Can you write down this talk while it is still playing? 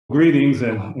Greetings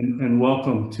and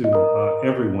welcome to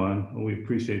everyone. We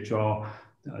appreciate y'all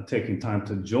taking time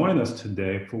to join us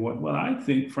today for what I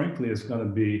think, frankly, is going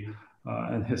to be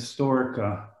an historic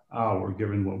hour,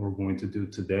 given what we're going to do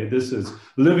today. This is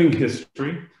Living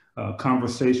History,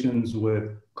 Conversations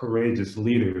with Courageous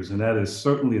Leaders, and that is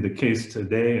certainly the case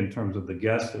today in terms of the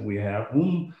guests that we have,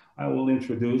 whom I will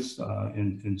introduce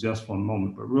in just one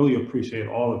moment, but really appreciate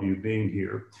all of you being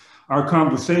here. Our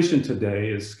conversation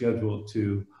today is scheduled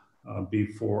to be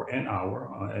for an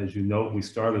hour. As you know, we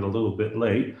started a little bit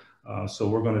late, so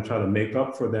we're going to try to make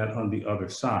up for that on the other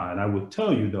side. I would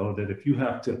tell you, though, that if you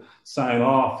have to sign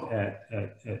off at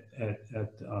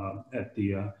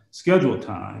the scheduled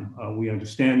time, we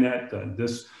understand that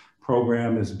this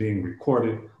program is being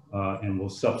recorded and will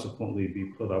subsequently be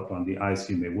put up on the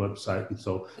ICMA website. And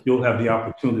so you'll have the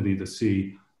opportunity to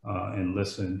see and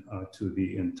listen to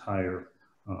the entire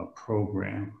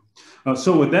program.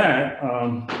 So with that,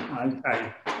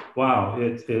 wow,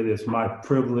 it is my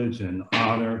privilege and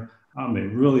honor. I'm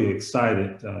really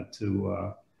excited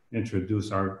to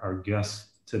introduce our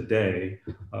guest today.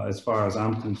 As far as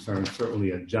I'm concerned,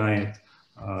 certainly a giant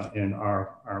in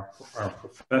our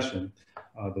profession,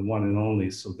 the one and only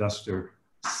Sylvester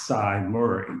Cy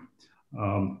Murray.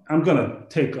 I'm going to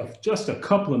take just a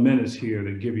couple of minutes here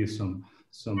to give you some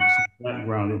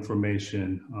background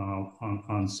information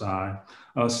on Cy.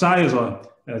 Cy is,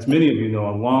 as many of you know,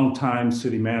 a longtime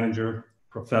city manager,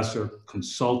 professor,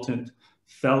 consultant,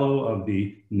 fellow of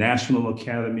the National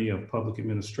Academy of Public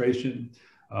Administration,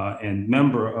 and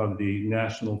member of the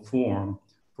National Forum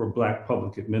for Black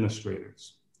Public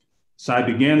Administrators. Cy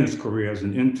began his career as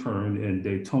an intern in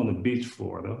Daytona Beach,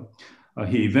 Florida.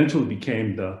 He eventually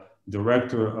became the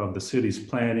director of the city's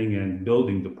planning and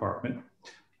building department.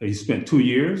 He spent 2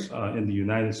 years in the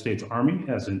United States Army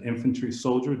as an infantry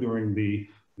soldier during the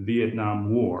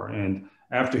Vietnam War. And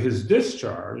after his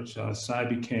discharge, Cy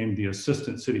became the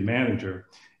assistant city manager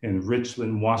in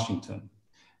Richland, Washington.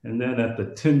 And then at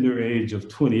the tender age of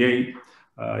 28,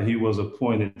 he was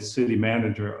appointed city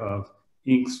manager of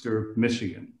Inkster,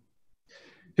 Michigan.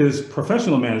 His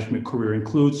professional management career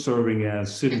includes serving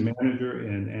as city manager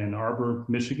in Ann Arbor,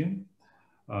 Michigan,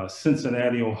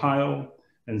 Cincinnati, Ohio,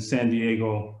 and San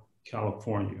Diego,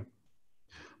 California.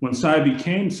 When Cy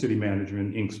became city manager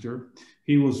in Inkster,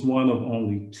 he was one of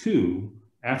only 2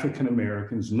 African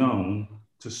Americans known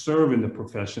to serve in the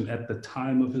profession at the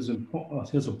time of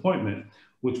his appointment,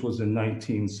 which was in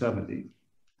 1970.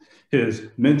 His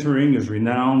mentoring is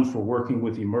renowned for working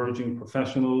with emerging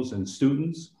professionals and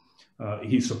students.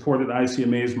 He supported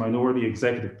ICMA's Minority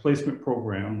Executive Placement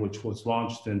Program, which was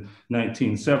launched in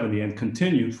 1970 and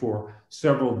continued for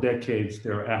several decades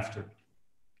thereafter.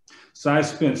 Cy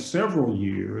spent several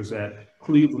years at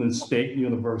Cleveland State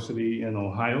University in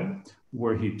Ohio,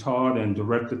 where he taught and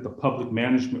directed the public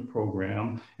management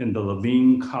program in the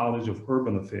Levine College of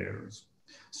Urban Affairs.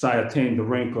 Cy attained the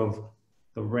rank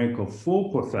of full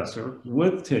professor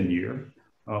with tenure,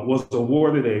 was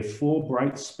awarded a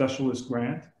Fulbright Specialist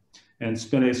Grant, and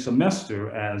spent a semester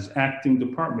as acting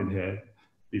department head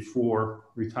before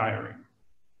retiring.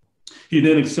 He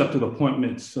then accepted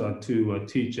appointments to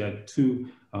teach at 2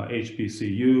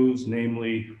 HBCUs,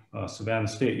 namely Savannah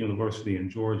State University in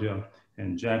Georgia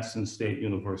and Jackson State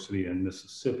University in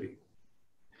Mississippi.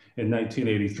 In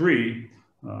 1983,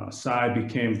 Cy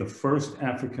became the first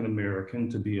African American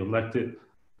to be elected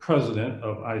president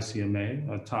of ICMA,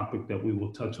 a topic that we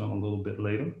will touch on a little bit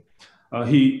later.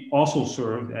 He also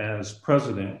served as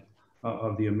president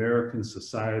of the American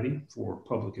Society for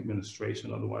Public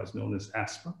Administration, otherwise known as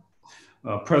ASPA,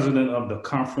 president of the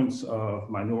Conference of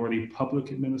Minority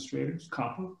Public Administrators,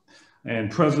 COMPA,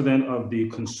 and president of the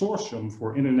Consortium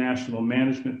for International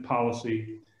Management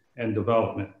Policy and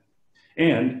Development.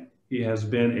 And he has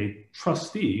been a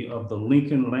trustee of the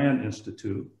Lincoln Land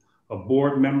Institute, a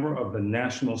board member of the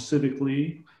National Civic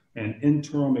League, and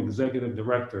interim executive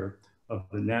director of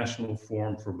the National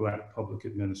Forum for Black Public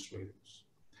Administrators.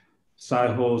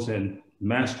 Cy holds a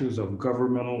Master's of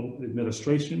Governmental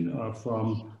Administration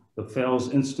from the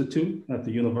Fels Institute at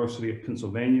the University of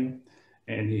Pennsylvania,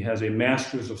 and he has a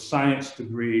Master's of Science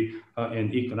degree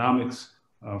in Economics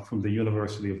from the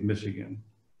University of Michigan.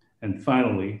 And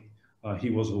finally, he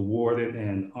was awarded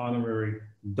an honorary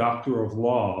Doctor of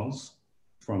Laws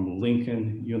from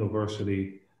Lincoln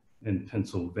University in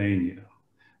Pennsylvania.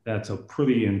 That's a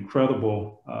pretty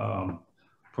incredible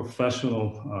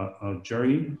professional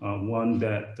journey, one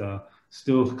that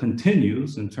still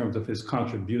continues in terms of his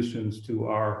contributions to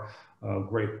our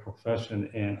great profession.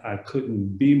 And I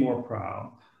couldn't be more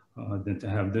proud than to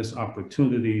have this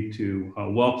opportunity to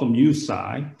welcome you,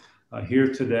 Cy, here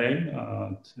today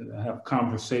to have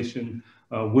conversation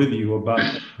with you about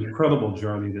the incredible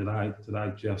journey that I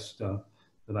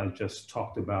just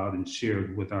talked about and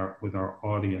shared with our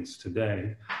audience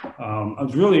today. I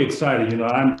was really excited. You know,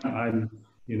 I'm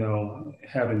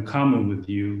have in common with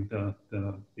you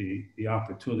the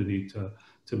opportunity to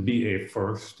be a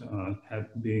first,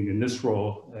 being in this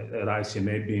role at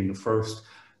ICMA, being the first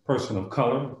person of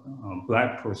color,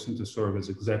 Black person to serve as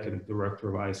executive director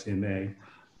of ICMA,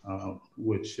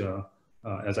 which,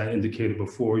 as I indicated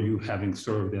before, you having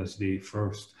served as the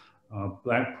first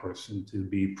Black person to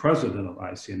be president of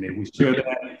ICMA. We share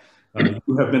that.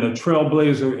 You have been a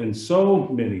trailblazer in so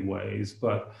many ways,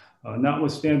 but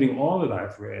notwithstanding all that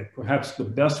I've read, perhaps the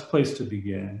best place to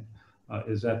begin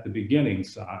is at the beginning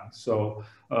side. So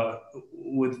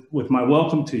with my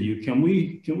welcome to you,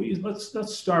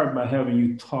 let's start by having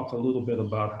you talk a little bit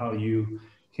about how you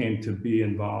came to be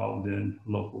involved in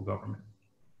local government.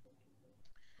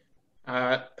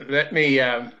 Let me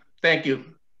thank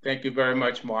you. Thank you very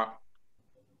much, Mark.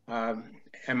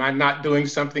 Am I not doing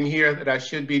something here that I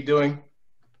should be doing?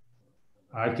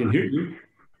 I can hear you.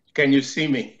 Can you see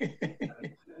me?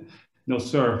 No,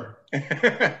 sir.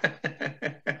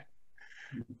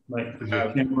 Like, is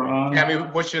your camera on? Tammy,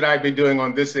 what should I be doing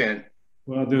on this end?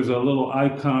 Well, there's a little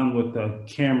icon with the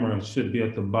camera. It should be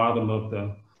at the bottom of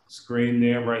the screen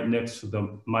there, right next to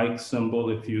the mic symbol.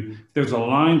 If there's a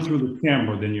line through the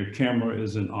camera, then your camera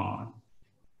isn't on.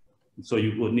 So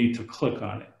you would need to click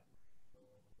on it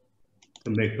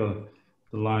to make the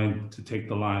line, to take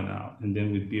the line out, and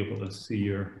then we'd be able to see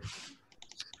your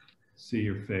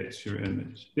face, your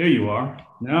image. There you are.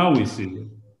 Now we see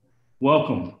you.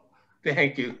 Welcome.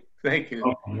 Thank you. Thank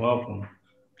you. Welcome.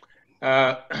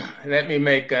 Let me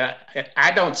make,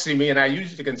 I don't see me, and I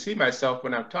usually can see myself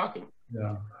when I'm talking.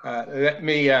 Yeah. Let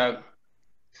me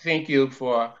thank you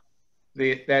for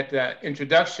that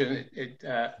introduction. It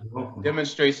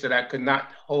demonstrates that I could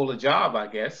not hold a job, I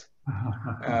guess.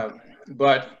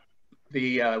 But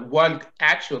the one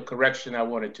actual correction I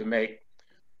wanted to make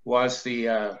was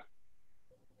the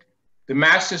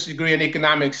master's degree in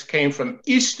economics came from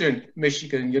Eastern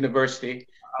Michigan University,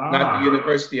 not the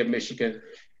University of Michigan.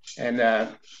 And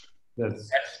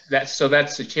that's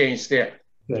the change there.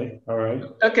 Okay, all right.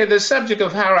 Okay, the subject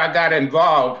of how I got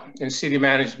involved in city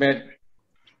management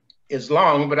is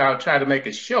long, but I'll try to make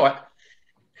it short.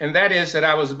 And that is that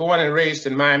I was born and raised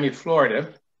in Miami,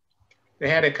 Florida. They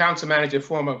had a council manager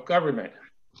form of government.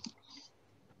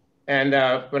 And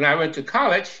when I went to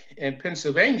college in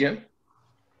Pennsylvania,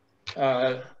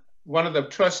 one of the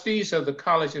trustees of the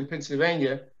college in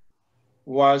Pennsylvania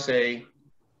was the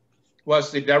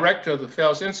director of the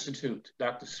Fels Institute,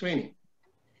 Dr. Sweeney.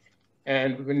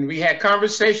 And when we had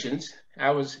conversations,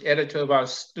 I was editor of our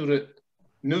student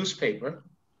newspaper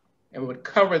and would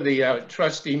cover the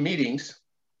trustee meetings.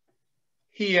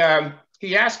 He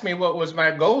asked me what was my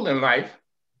goal in life.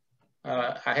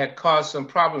 I had caused some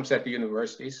problems at the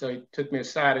university, so he took me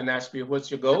aside and asked me, what's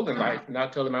your goal in life? And I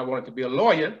told him I wanted to be a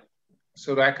lawyer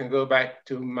so that I can go back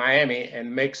to Miami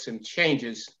and make some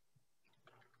changes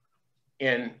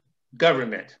in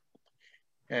government.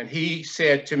 And he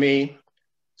said to me,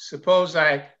 suppose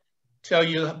I tell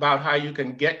you about how you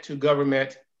can get to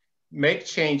government, make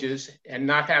changes, and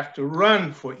not have to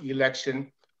run for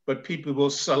election, but people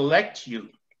will select you.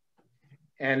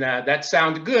 And that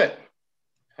sounded good.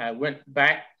 I went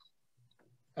back.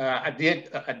 I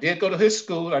did go to his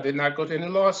school. I did not go to any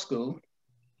law school.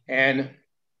 And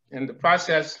in the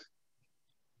process,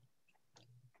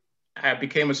 I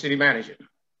became a city manager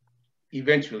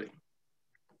eventually.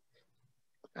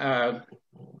 That's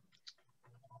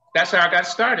how I got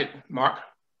started, Mark.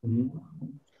 Mm-hmm.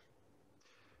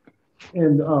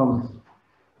 And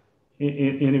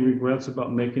any regrets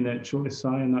about making that choice,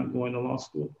 and not going to law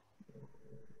school?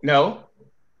 No.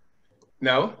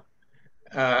 What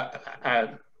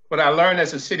I learned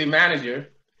as a city manager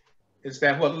is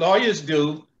that what lawyers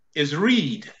do is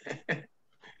read.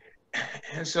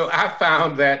 And so I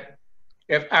found that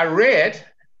if I read,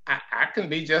 I can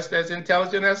be just as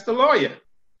intelligent as the lawyer.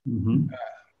 Mm-hmm.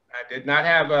 I did not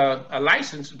have a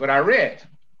license, but I read.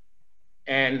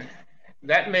 And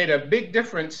that made a big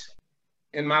difference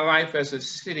in my life as a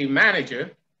city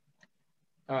manager.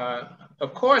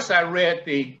 Of course, I read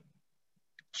the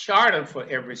charter for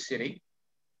every city,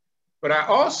 but I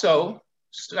also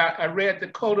read the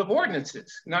code of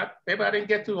ordinances. Maybe I didn't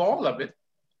get through all of it,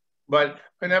 but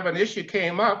whenever an issue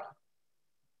came up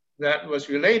that was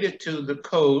related to the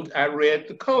code, I read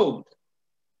the code.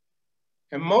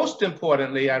 And most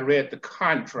importantly, I read the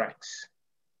contracts.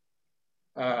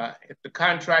 If the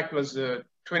contract was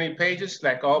 20 pages,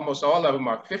 like almost all of them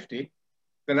are 50,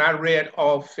 then I read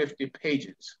all 50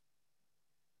 pages.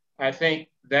 I think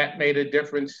that made a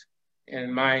difference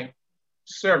in my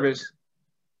service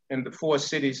in the 4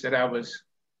 cities that I was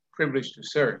privileged to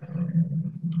serve.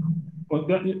 Well,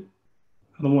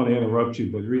 I don't want to interrupt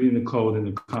you, but reading the code and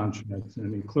the contracts, I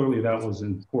mean, clearly that was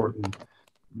important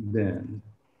then.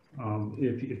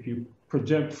 If you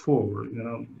project forward, you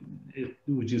know,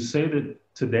 would you say that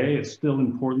today it's still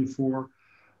important for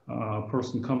a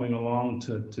person coming along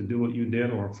to do what you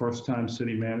did, or a first-time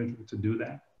city manager to do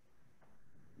that?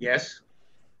 Yes,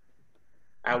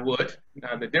 I would.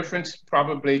 Now, the difference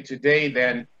probably today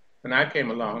than when I came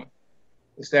along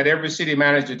is that every city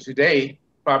manager today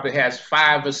probably has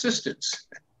 5 assistants.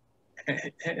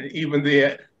 And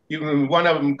even one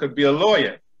of them could be a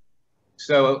lawyer.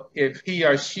 So if he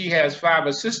or she has 5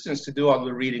 assistants to do all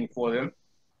the reading for them,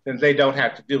 then they don't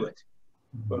have to do it.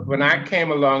 But when I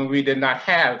came along, we did not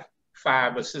have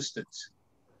 5 assistants.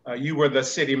 You were the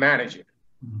city manager,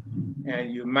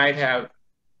 and you might have,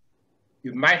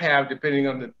 depending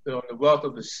on the wealth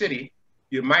of the city,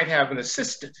 you might have an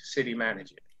assistant city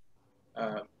manager.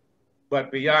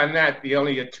 But beyond that, the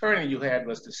only attorney you had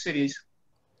was the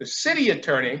city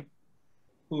attorney,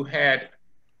 who had,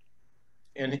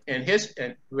 and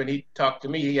when he talked to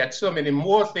me, he had so many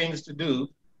more things to do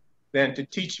than to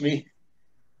teach me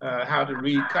how to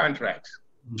read contracts.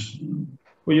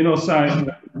 Well, you know, Si,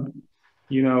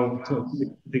 you know,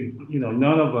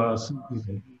 none of us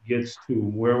gets to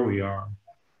where we are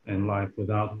in life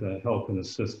without the help and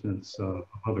assistance of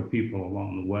other people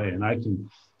along the way. And I can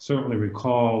certainly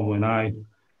recall when I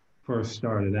first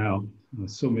started out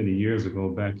so many years ago,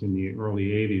 back in the early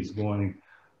 80s, going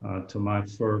to my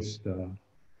first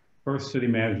city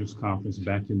managers conference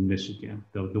back in Michigan,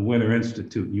 the Winter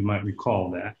Institute. You might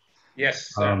recall that.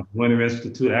 Yes. Winter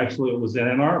Institute, actually it was in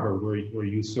Ann Arbor where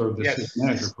you served as city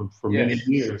manager for many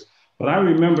years. But I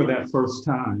remember that first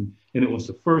time, and it was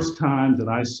the first time that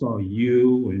I saw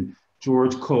you and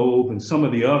George Cove and some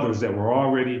of the others that were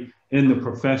already in the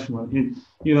profession. And,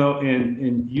 you know,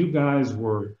 and you guys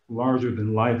were larger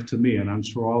than life to me, and I'm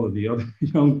sure all of the other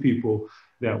young people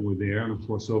that were there, and of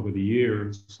course over the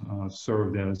years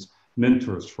served as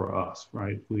mentors for us,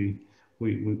 right? We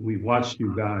watched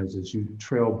you guys as you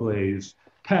trailblazed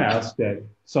paths that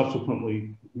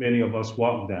subsequently many of us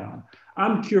walked down.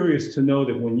 I'm curious to know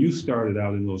that when you started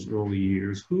out in those early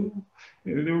years,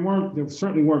 there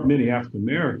certainly weren't many African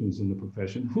Americans in the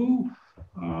profession. Who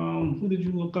did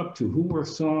you look up to? Who were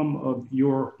some of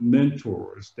your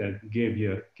mentors that gave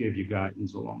you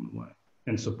guidance along the way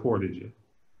and supported you?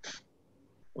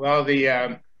 Well,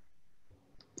 the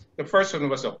first one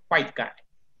was a white guy.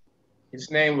 His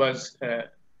name was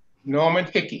Norman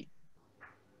Hickey.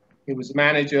 He was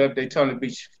manager of Daytona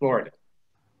Beach, Florida.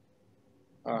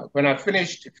 When I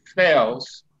finished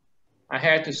Fells, I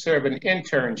had to serve an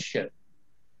internship.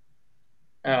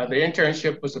 The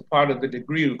internship was a part of the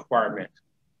degree requirement.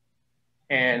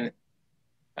 And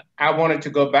I wanted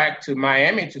to go back to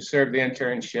Miami to serve the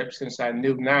internship, since I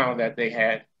knew now that they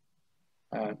had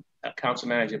a council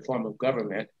manager form of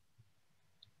government.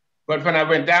 But when I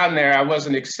went down there, I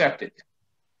wasn't accepted.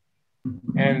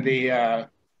 And the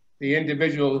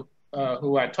individual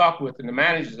who I talked with in the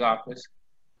manager's office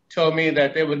told me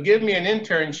that they would give me an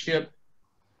internship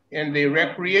in the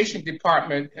recreation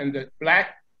department in the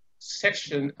Black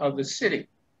section of the city,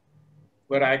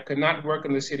 but I could not work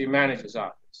in the city manager's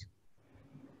office.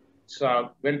 So I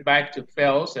went back to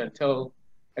Fells and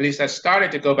at least I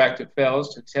started to go back to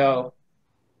Fells to tell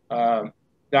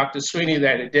Dr. Sweeney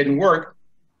that it didn't work.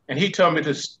 And he told me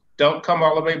to don't come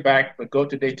all the way back, but go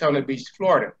to Daytona Beach,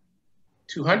 Florida,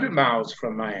 200 miles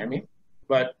from Miami.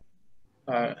 But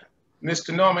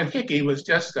Mr. Norman Hickey was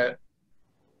just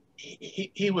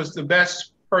he was the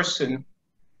best person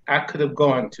I could have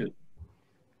gone to.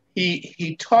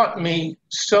 He taught me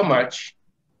so much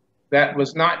that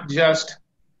was not just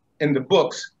in the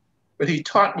books, but he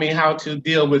taught me how to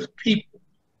deal with people.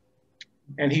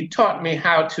 And he taught me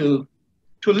how to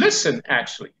listen,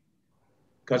 actually,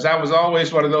 because I was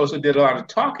always one of those who did a lot of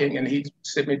talking, and he'd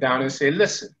sit me down and say,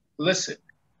 listen, listen.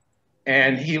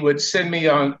 And he would send me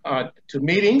on to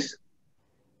meetings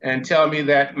and tell me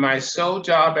that my sole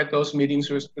job at those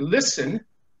meetings was to listen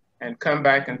and come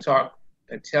back and talk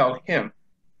and tell him.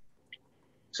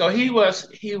 So he was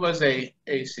a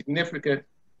significant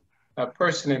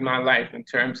person in my life in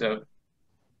terms of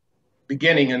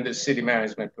beginning in the city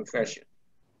management profession.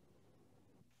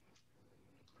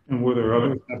 And were there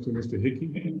others after Mr.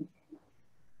 Hickey?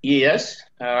 Yes.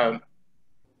 Mr.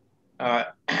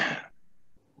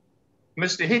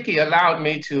 Hickey allowed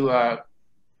me to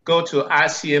go to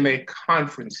ICMA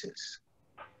conferences.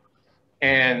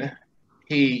 And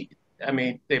I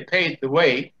mean, they paid the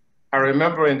way. I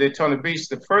remember in Daytona Beach,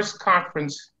 the first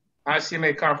conference,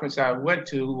 ICMA conference I went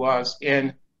to was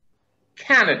in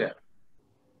Canada.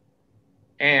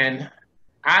 And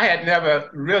I had never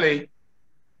really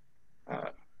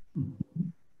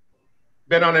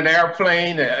been on an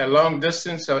airplane a long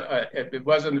distance. If it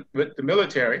wasn't with the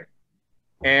military.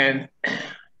 And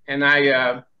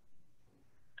I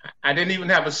didn't even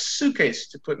have a suitcase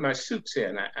to put my suits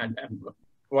in. I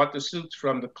bought the suits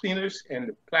from the cleaners and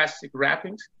the plastic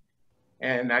wrappings,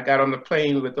 and I got on the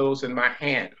plane with those in my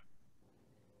hand.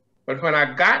 But when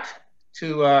I got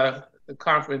to the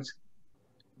conference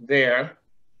there,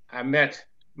 I met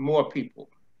more people.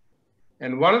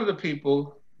 And one of the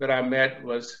people that I met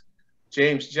was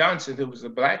James Johnson, who was a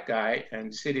Black guy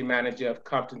and city manager of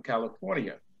Compton,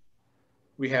 California.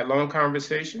 We had long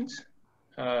conversations.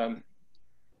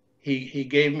 He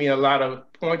gave me a lot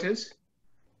of pointers.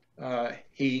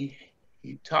 He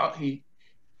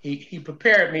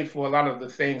prepared me for a lot of the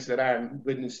things that I'm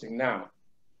witnessing now.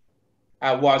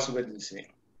 I was witnessing.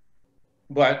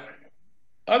 But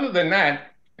other than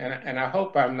that, and I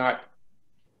hope I'm not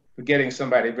forgetting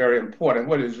somebody very important,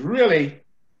 what is really,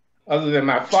 other than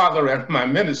my father and my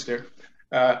minister,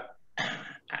 I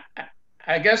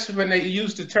guess when they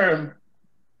use the term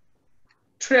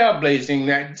trailblazing,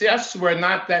 that just were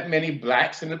not that many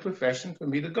Blacks in the profession for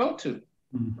me to go to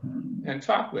and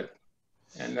talk with.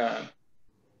 And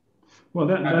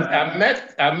well, I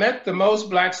met the most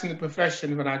Blacks in the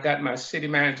profession when I got my city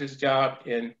manager's job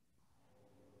in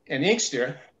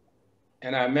Inkster,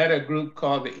 and I met a group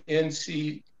called the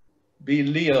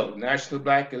NCB-LEO, National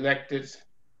Black Elected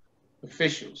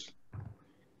Officials.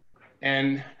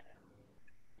 And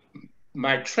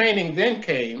my training then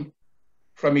came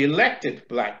from elected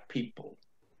Black people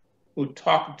who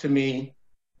talked to me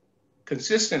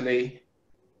consistently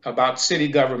about city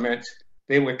government.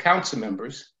 They were council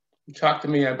members who talked to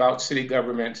me about city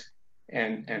government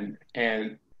and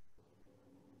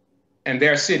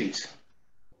their cities.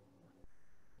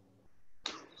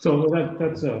 So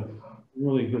that's a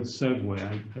really good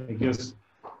segue. I guess,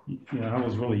 you know, I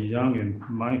was really young in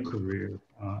my career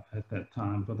at that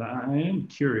time, but I am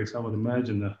curious. I would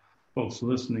imagine the folks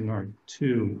listening are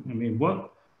too. I mean,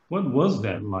 what was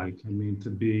that like? I mean,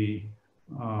 to be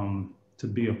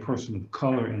a person of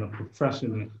color in a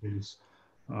profession that is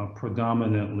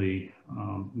predominantly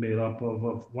made up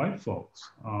of white folks.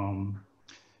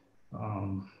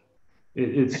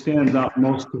 It stands out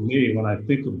most to me when I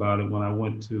think about it, when I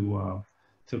went to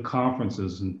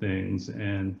conferences and things,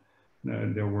 and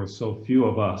there were so few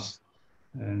of us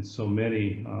and so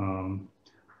many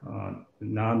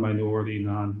non-minority,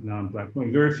 non-Black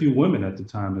women, very few women at the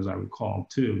time, as I recall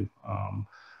too.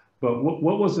 But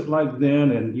what was it like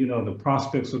then, and you know, the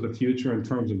prospects of the future in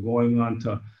terms of going on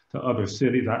to other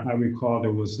cities? I recall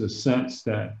there was this sense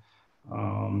that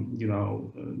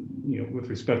with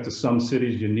respect to some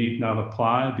cities, you need not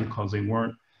apply because they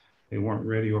weren't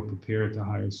ready or prepared to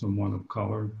hire someone of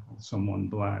color or someone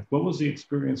Black. What was the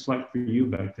experience like for you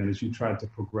back then as you tried to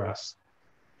progress?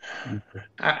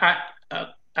 I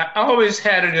always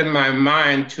had it in my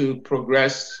mind to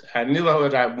progress. I knew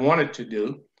what I wanted to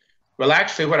do. Well,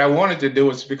 actually, what I wanted to do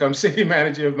was become city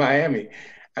manager of Miami.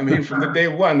 I mean, from the day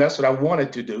one, that's what I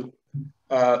wanted to do.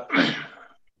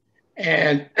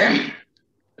 And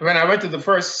when I went to the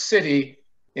first city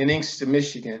in Inkster,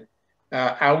 Michigan,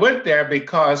 I went there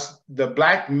because the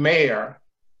Black mayor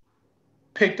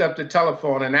picked up the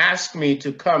telephone and asked me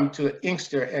to come to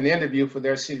Inkster and interview for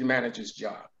their city manager's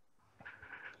job.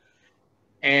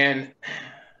 And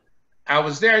I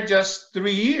was there just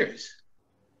 3 years.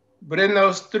 But in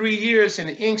those 3 years in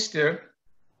Inkster,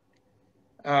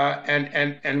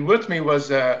 and with me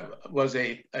was a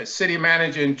city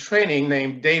manager in training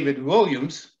named David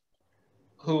Williams,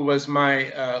 who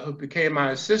became my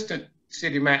assistant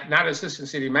not assistant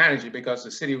city manager because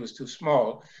the city was too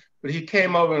small, but he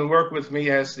came over and worked with me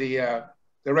as the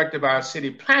director of our city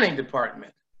planning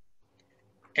department.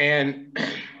 And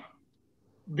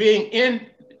being in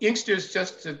Inkster is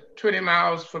just 20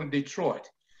 miles from Detroit.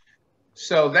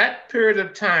 So that period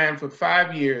of time for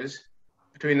 5 years,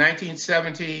 between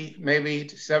 1970, maybe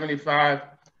to 75,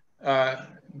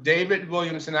 David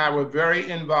Williams and I were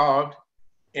very involved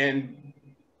in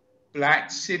Black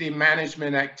city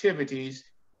management activities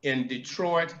in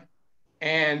Detroit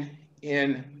and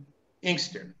in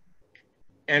Inkster.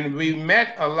 And we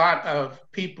met a lot of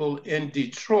people in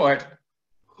Detroit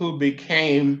who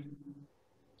became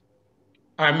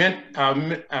our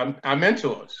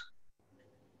mentors.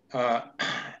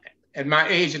 At my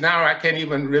age now, I can't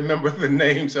even remember the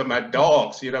names of my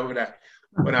dogs. You know,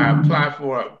 when I apply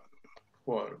for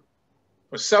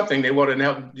or something. They wanted to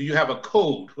know, do you have a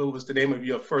code? What was the name of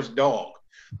your first dog?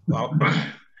 Well,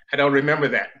 I don't remember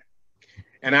that.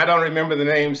 And I don't remember the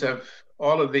names of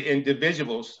all of the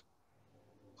individuals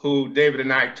who David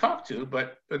and I talked to,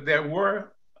 but there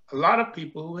were a lot of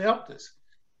people who helped us.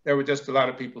 There were just a lot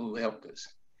of people who helped us.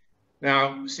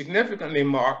 Now, significantly,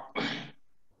 Mark,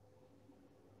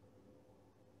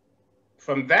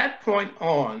 from that point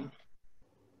on,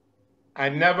 I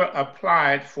never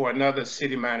applied for another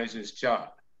city manager's job.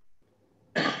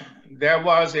 There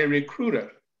was a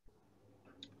recruiter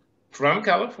from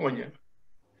California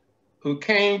who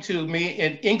came to me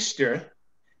in Inkster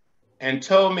and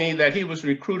told me that he was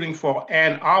recruiting for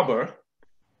Ann Arbor,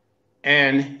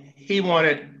 and he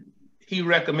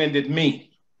recommended me.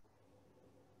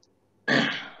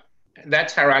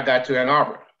 That's how I got to Ann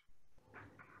Arbor.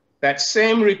 That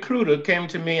same recruiter came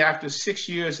to me after 6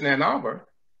 years in Ann Arbor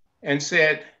and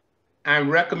said,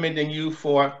 I'm recommending you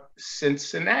for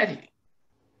Cincinnati.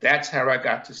 That's how I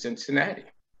got to Cincinnati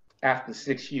after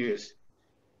 6 years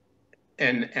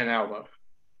in Ann Arbor.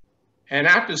 And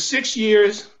after 6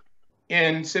 years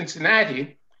in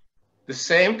Cincinnati, the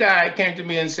same guy came to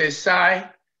me and said, Si,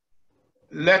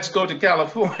 let's go to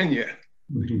California.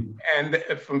 Mm-hmm.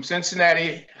 And from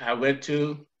Cincinnati, I went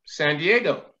to San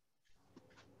Diego.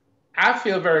 I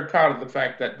feel very proud of the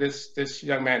fact that this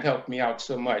young man helped me out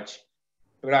so much,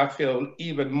 but I feel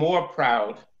even more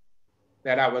proud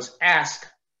that I was asked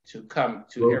to come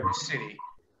to every city.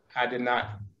 I did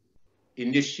not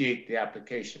initiate the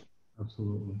application.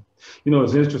 Absolutely. You know,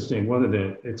 it's interesting. One of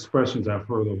the expressions I've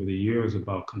heard over the years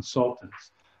about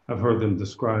consultants, I've heard them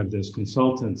described as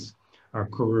consultants are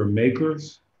career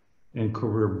makers and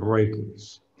career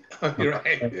breakers. You're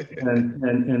right.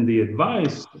 And the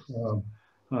advice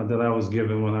that I was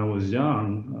given when I was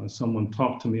young, someone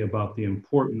talked to me about the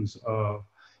importance of,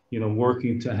 you know,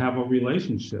 working to have a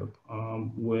relationship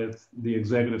with the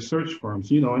executive search firms.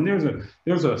 You know, and there's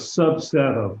a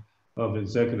subset of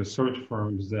executive search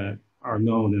firms that are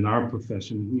known in our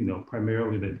profession, you know,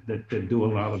 primarily that do a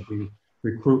lot of the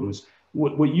recruitments.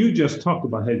 What you just talked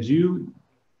about, had you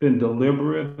been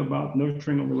deliberate about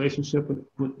nurturing a relationship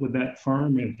with that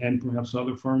firm and perhaps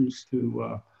other firms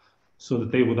to so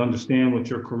that they would understand what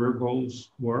your career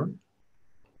goals were?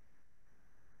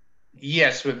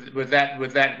 Yes, with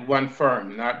that one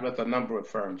firm, not with a number of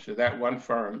firms, with that one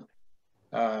firm,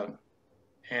 and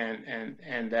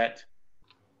that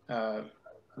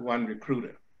one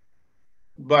recruiter.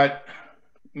 But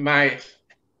my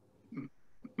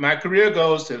career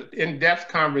goals to in-depth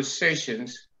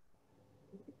conversations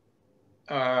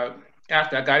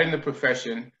after I got in the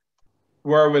profession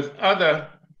were with other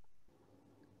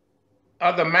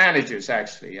managers.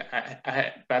 Actually,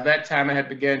 I by that time I had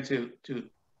begun to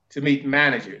meet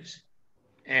managers,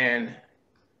 and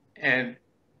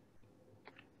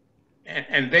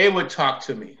they would talk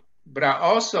to me. But I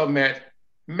also met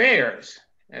mayors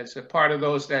as a part of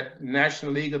that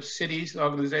National League of Cities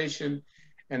organization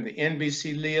and the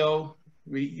NBC Leo.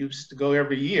 We used to go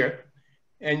every year,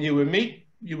 and you would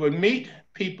meet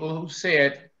people who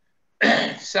said,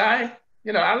 Si,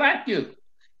 you know, I like you.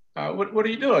 What are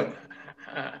you doing?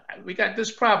 We got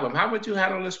this problem. How would you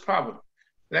handle this problem?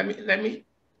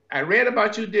 I read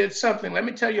about you did something. Let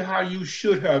me tell you how you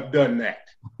should have done that.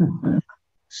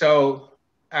 So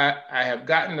I have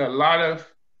gotten a lot of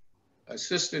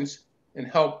assistance and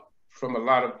help from a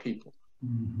lot of people.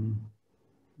 Mm-hmm.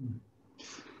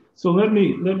 So let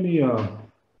me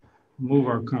move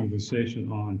our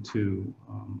conversation on to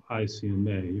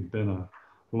ICMA. You've been a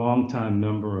longtime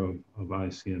member of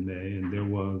ICMA, and there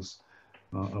was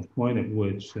a point at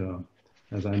which,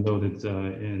 as I noted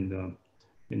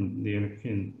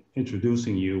in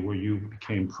introducing you, where you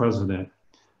became president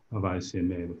of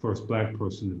ICMA, the first Black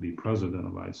person to be president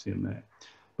of ICMA.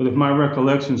 But if my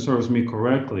recollection serves me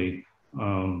correctly,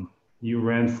 you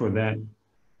ran for that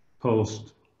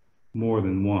post more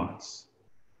than once,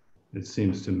 it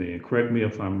seems to me. And correct me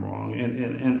if I'm wrong.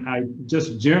 And I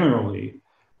just generally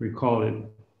recall it,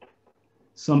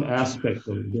 some aspect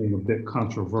of it being a bit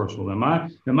controversial. Am I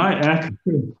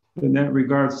accurate in that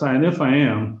regard, Si? And if I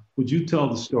am, would you tell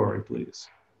the story, please?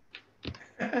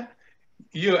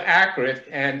 You're accurate,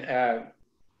 and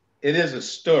it is a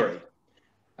story.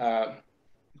 But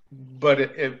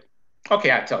okay,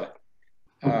 I'll tell it.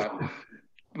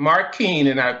 Mark Keene,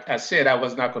 and I said I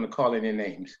was not going to call any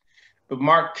names, but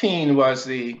Mark Keene was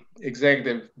the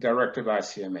executive director of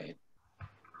ICMA.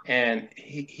 And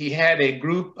he had a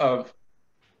group of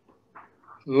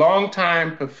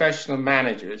longtime professional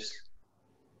managers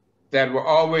that were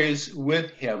always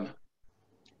with him.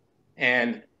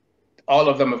 And all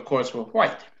of them, of course, were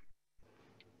white.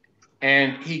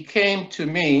 And he came to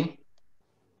me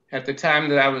at the time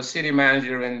that I was city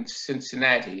manager in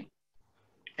Cincinnati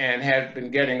and had been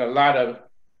getting a lot of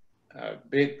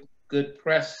big, good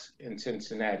press in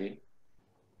Cincinnati.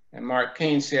 And Mark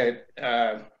King said,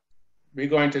 we're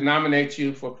going to nominate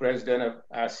you for president of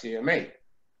ICMA.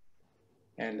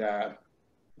 And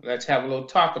let's have a little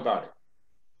talk about it.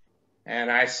 And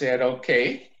I said,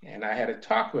 okay. And I had a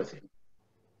talk with him.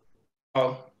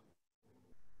 Well,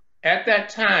 at that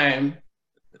time,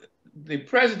 the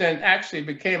president actually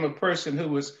became a person who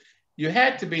was, you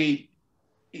had to be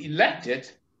elected,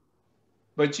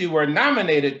 but you were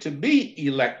nominated to be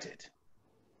elected.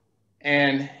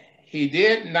 And he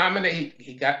did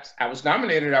nominate, I was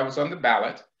nominated, I was on the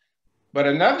ballot, but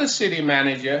another city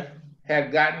manager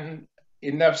had gotten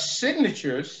enough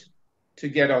signatures to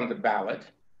get on the ballot.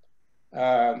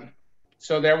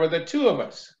 So there were the two of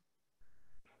us.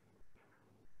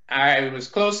 I was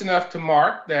close enough to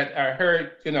Mark that I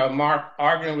heard, Mark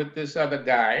arguing with this other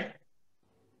guy,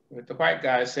 with the white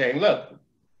guy, saying, look,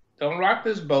 don't rock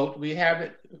this boat. We have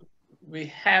it.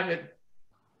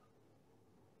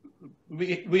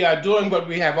 We are doing what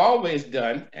we have always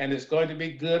done, and it's going to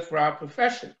be good for our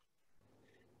profession.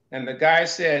 And the guy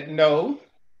said, no,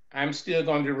 I'm still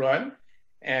going to run.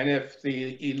 And if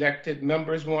the elected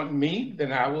members want me,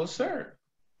 then I will serve.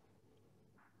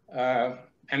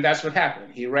 And that's what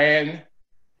happened. He ran,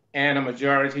 and a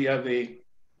majority of the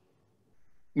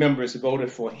members voted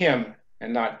for him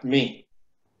and not me.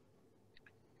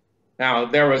 Now,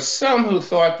 there were some who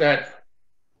thought that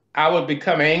I would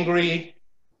become angry.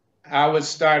 I would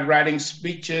start writing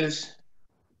speeches.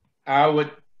 I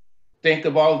would think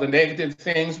of all the negative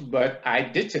things, but I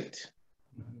didn't.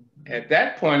 At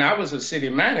that point, I was a city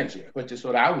manager, which is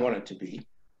what I wanted to be.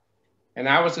 And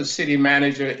I was a city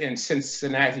manager in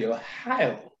Cincinnati,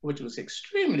 Ohio, which was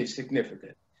extremely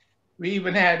significant. We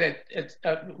even had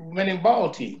winning ball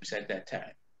teams at that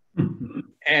time.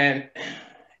 And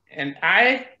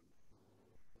I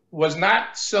was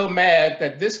not so mad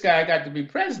that this guy got to be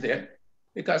president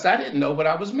because I didn't know what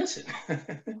I was missing.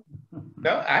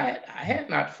 No, I had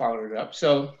not followed it up.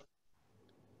 So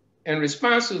in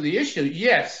response to the issue,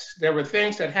 yes, there were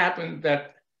things that happened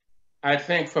that I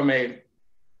think from a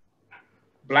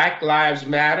Black Lives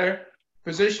Matter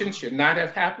position should not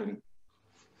have happened,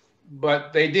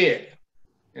 but they did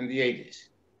in the 80s.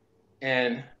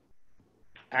 And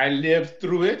I lived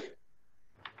through it,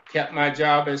 kept my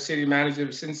job as city manager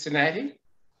of Cincinnati,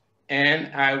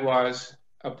 and I was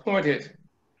appointed.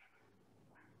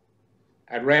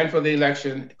 I ran for the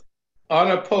election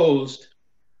unopposed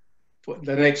for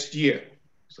the next year.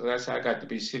 So that's how I got to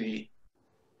be city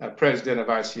president of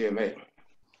ICMA.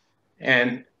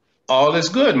 And all is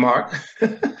good, Mark.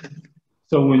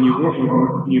 So when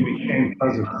you became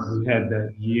president, you had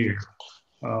that year,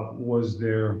 was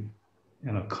there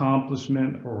an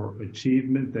accomplishment or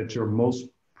achievement that you're most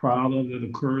proud of that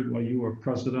occurred while you were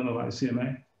president of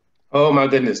ICMA? Oh my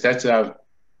goodness, that's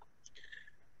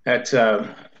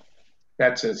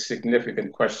a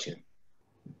significant question,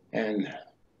 and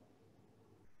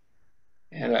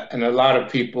a lot of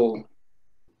people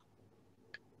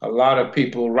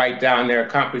write down their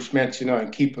accomplishments,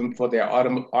 and keep them for their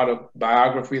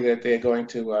autobiography that they're going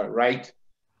to write.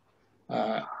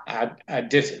 I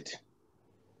didn't.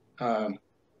 I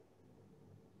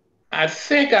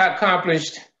think I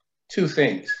accomplished two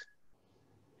things.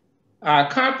 I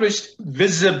accomplished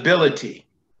visibility.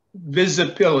 This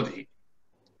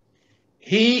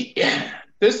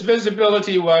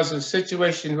visibility was a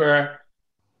situation where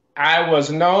I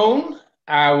was known,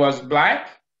 I was Black,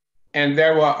 and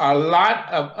there were a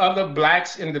lot of other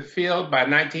Blacks in the field by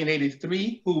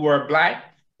 1983 who were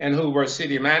Black and who were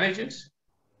city managers.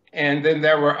 And then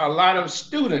there were a lot of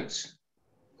students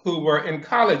who were in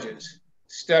colleges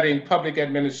studying public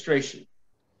administration.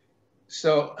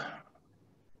 So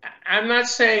I'm not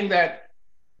saying that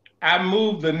I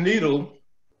moved the needle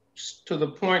to the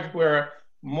point where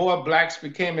more Blacks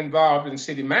became involved in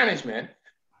city management,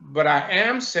 but I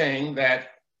am saying that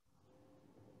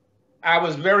I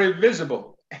was very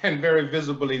visible and very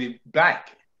visibly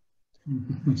Black.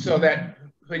 So that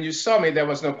when you saw me, there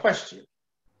was no question.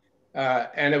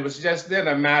 And it was just then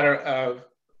a matter of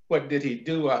what did he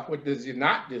do or what does he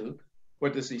not do?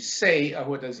 What does he say or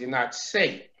what does he not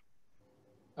say?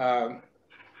 I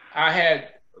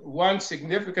had one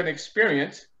significant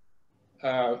experience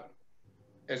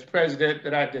as president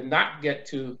that I did not get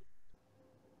to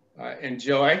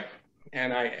enjoy,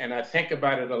 and I think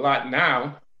about it a lot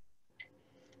now.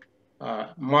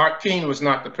 Marc King was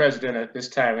not the president at this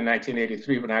time in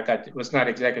 1983 when was not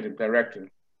executive director.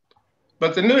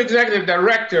 But the new executive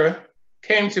director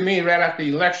came to me right after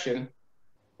the election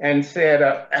and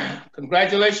said,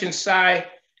 congratulations, Cy.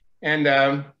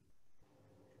 And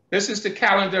this is the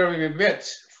calendar of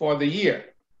events for the year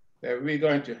that we're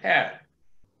going to have.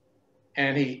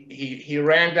 And he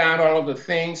ran down all of the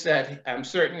things that I'm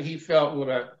certain he felt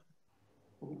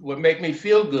would make me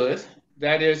feel good.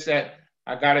 That is that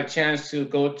I got a chance to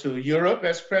go to Europe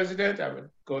as president. I would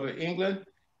go to England.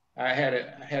 I had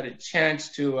a chance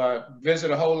to visit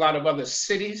a whole lot of other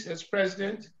cities as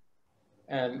president.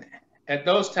 And at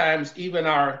those times, even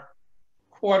our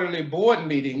quarterly board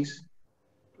meetings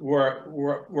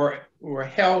were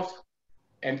held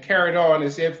and carried on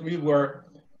as if we were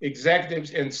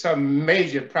executives in some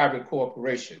major private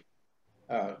corporation.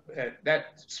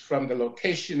 That's from the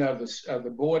location of the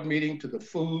board meeting to the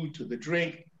food, to the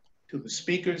drink, to the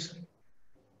speakers.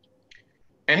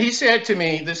 And he said to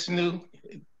me, this new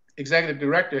executive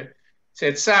director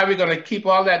said, Cy, we're going to keep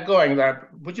all that going,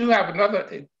 but you have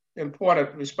another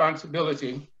important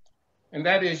responsibility, and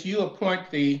that is you appoint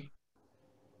the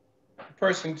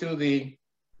person to the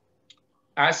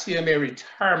ICMA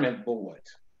retirement board.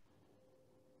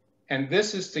 And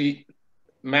this is the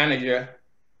manager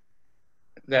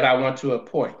that I want to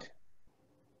appoint.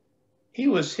 He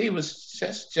was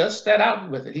just that out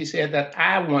with it. He said that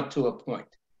I want to appoint.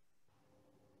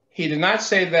 He did not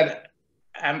say that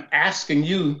I'm asking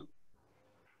you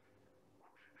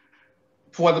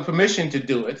for the permission to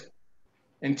do it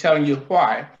and telling you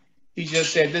why. He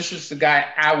just said, this is the guy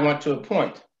I want to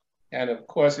appoint. And of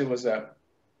course, it was a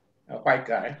white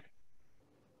guy.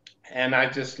 And I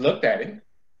just looked at him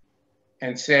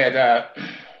and said,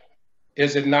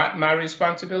 is it not my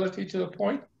responsibility to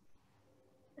appoint?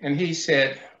 And he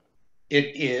said,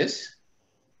 it is.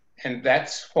 And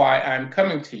that's why I'm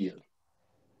coming to you.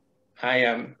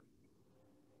 I'm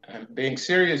being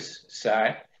serious,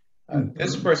 Cy.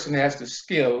 This person has the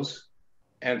skills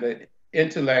and the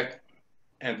intellect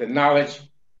and the knowledge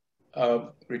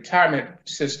of retirement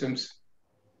systems.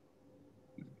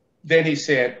 Then he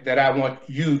said that I want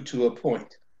you to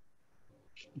appoint.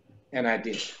 And I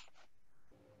did.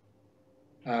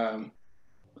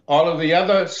 All of the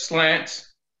other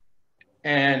slants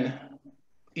and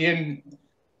in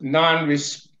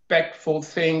non-respectful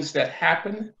things that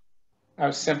happened,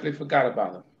 I simply forgot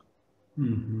about them.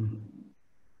 Mm-hmm.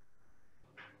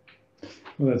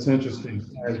 Well, that's interesting.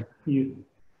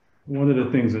 One of the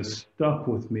things that stuck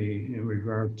with me in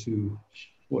regard to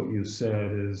what you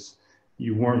said is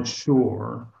you weren't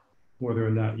sure whether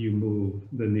or not you moved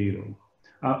the needle.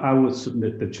 I would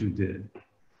submit that you did,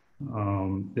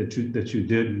 that you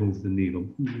did move the needle,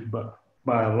 but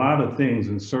by a lot of things,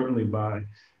 and certainly by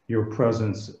your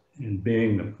presence in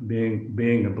being a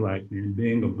Black man,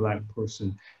 being a Black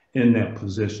person in that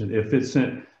position. If it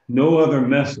sent no other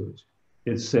message,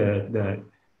 it said that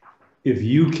if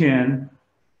you can,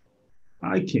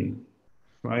 I can,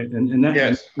 right? And that,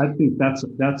 yes. I think that's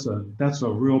a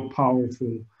real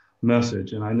powerful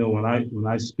message. And I know when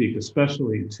I speak,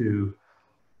 especially to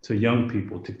young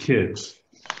people, to kids,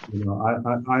 you know,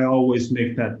 I always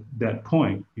make that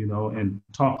point, you know, and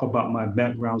talk about my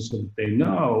background so that they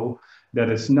know that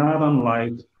it's not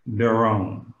unlike their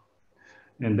own,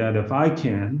 and that if I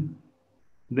can,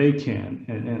 they can,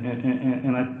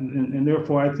 and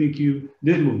therefore I think you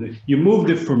did move it. You moved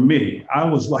it for me. I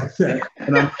was like that,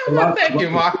 and thank you,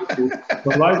 Mark.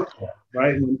 But like that,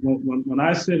 right? When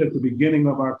I said at the beginning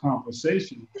of our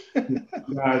conversation, you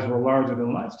guys were larger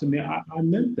than life, to me, I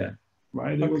meant that,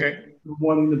 right? It okay. was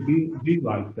wanting to be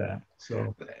like that.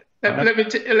 So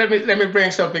let me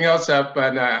bring something else up,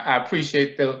 and I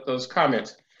appreciate those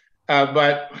comments.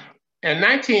 But in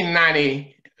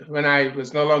 1990. When I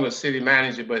was no longer city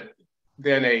manager, but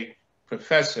then a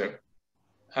professor,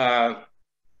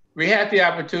 we had the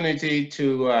opportunity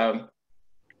to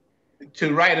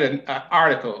write an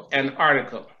article, and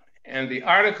the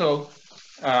article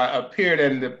appeared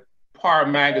in the PAR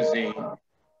magazine,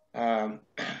 and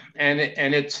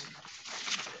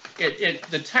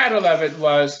the title of it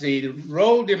was "The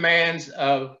Role Demands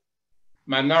of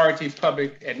Minority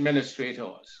Public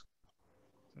Administrators."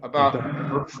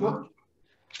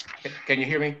 Can you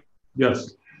hear me?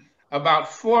 Yes.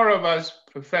 About 4 of us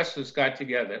professors got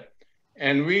together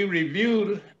and we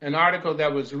reviewed an article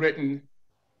that was written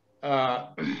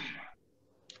about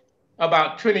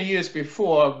 20 years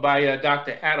before by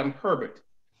Dr. Adam Herbert,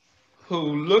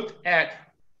 who looked at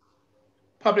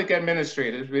public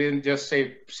administrators, we didn't just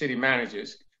say city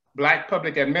managers, Black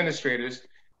public administrators.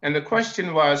 And the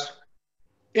question was,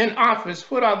 in office,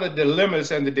 what are the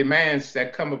dilemmas and the demands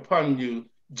that come upon you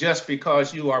just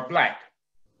because you are Black?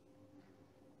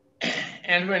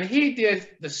 And when he did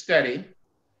the study,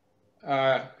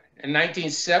 and in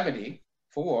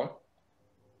 1974,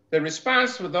 the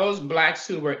response for those Blacks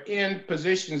who were in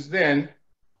positions then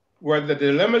were the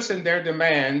dilemmas and their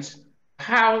demands,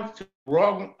 how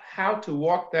to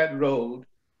walk that road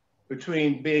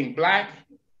between being Black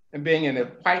and being in a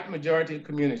white majority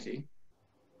community,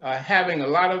 having a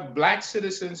lot of Black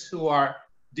citizens who are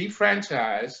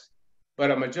defranchised,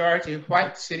 but a majority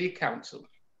white city council,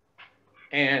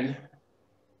 and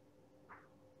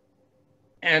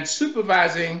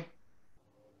supervising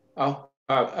a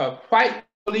white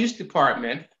police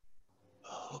department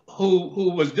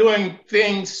who was doing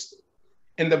things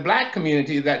in the Black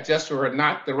community that just were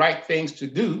not the right things to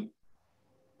do.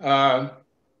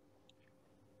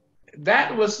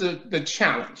 That was the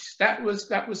challenge. That was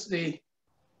the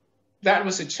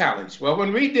challenge. Well,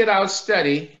 when we did our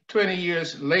study 20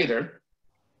 years later,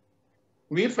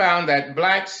 we found that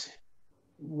Blacks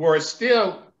were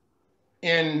still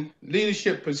in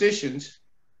leadership positions,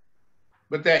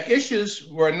 but their issues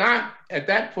were not at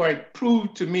that point,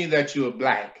 prove to me that you are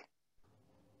Black,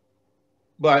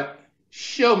 but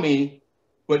show me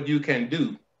what you can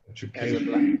do as a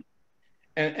Black.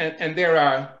 And they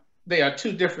are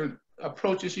two different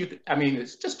approaches.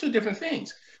 It's just two different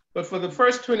things. But for the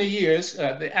first 20 years,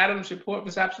 the Adams report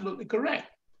was absolutely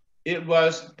correct. It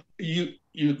was, you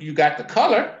got the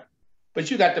color,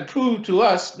 but you got to prove to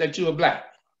us that you are Black.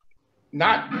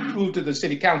 Not prove to the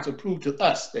city council, prove to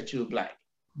us that you are Black.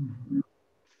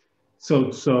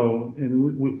 So,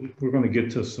 and we're going to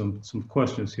get to some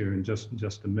questions here in just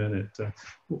a minute.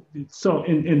 So,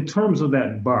 in terms of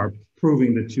that bar,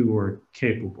 proving that you were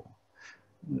capable,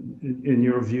 in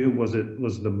your view, was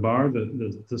the bar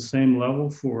the same level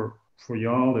for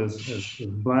y'all as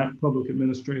Black public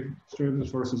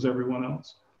administrators versus everyone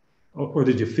else, or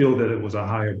did you feel that it was a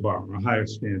higher bar, a higher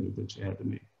standard that you had to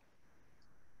meet?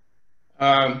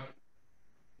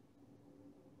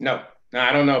 No. Now,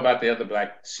 I don't know about the other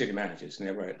Black city managers, and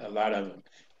there were a lot of them.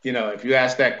 You know, if you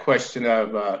ask that question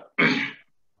of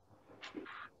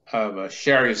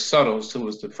Sherry Suttles, who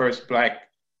was the first Black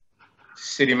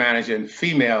city manager and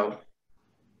female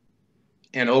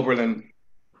in Oberlin,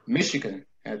 Michigan,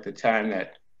 at the time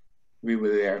that we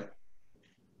were there,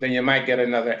 then you might get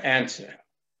another answer.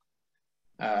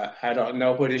 I don't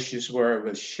know what issues were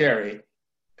with Sherry,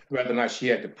 whether or not she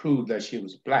had to prove that she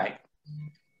was Black,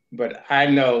 but I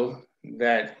know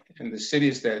that in the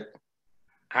cities that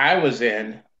I was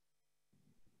in,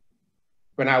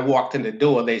 when I walked in the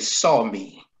door, they saw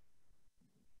me.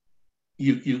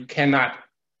 You cannot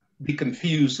be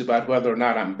confused about whether or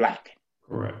not I'm Black.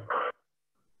 Correct.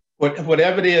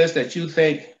 Whatever it is that you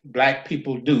think Black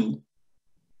people do,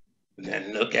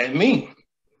 then look at me.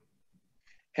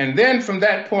 And then from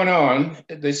that point on,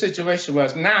 the situation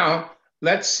was, now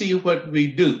let's see what we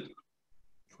do.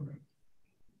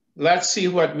 Let's see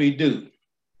what we do.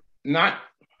 Not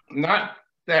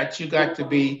that you got to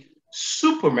be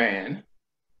Superman,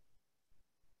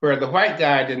 where the white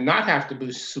guy did not have to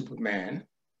be Superman,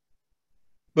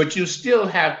 but you still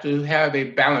have to have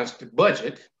a balanced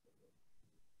budget.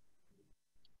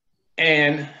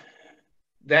 And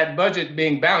that budget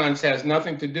being balanced has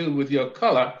nothing to do with your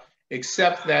color,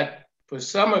 except that for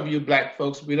some of you Black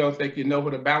folks, we don't think you know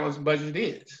what a balanced budget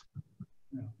is.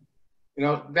 You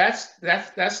know, that's the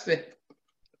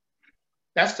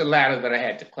ladder that I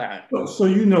had to climb. So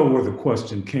you know where the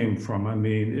question came from. I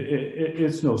mean,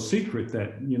 it's no secret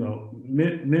that, you know,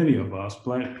 many of us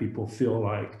Black people feel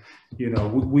like, you know,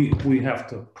 we have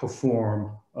to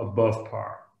perform above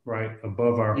par, right?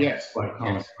 Above our Black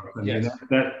counterparts. I mean,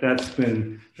 that's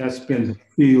been the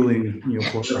feeling, you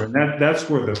know, forever. And that's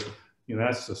where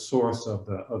that's the source of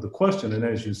the question. And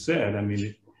as you said, I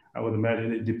mean, I would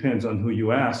imagine it depends on who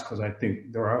you ask, because I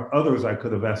think there are others I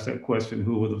could have asked that question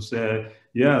who would have said,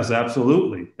 yes,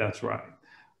 absolutely, that's right.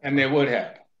 And they would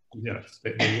have. Yes.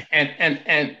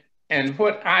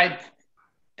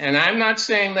 And I'm not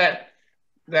saying that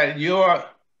your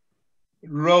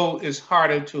role is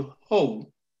harder to hold,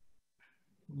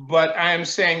 but I am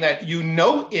saying that you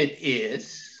know it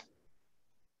is.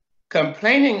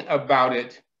 Complaining about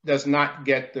it does not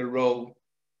get the role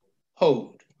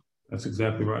hold. That's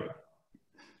exactly right.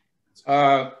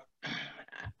 I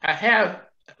have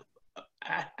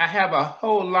a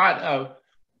whole lot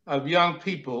of young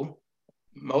people,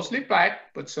 mostly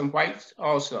Black, but some whites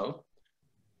also,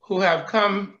 who have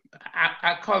come.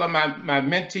 I call them my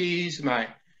mentees.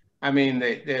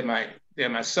 They're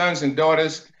my sons and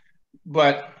daughters.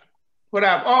 But what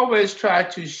I've always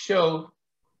tried to show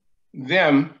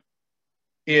them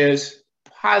is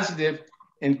positive,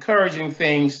 encouraging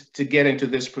things to get into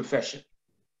this profession.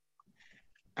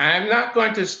 I'm not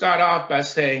going to start off by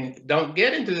saying, don't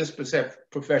get into this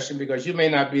profession because you may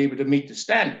not be able to meet the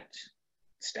standards.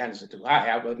 Standards are too high.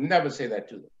 I would never say that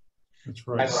to them. That's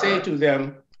right. I say to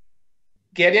them,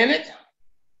 get in it,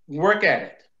 work at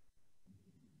it.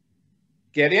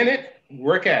 Get in it,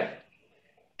 work at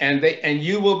it. And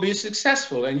you will be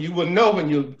successful, and you will know when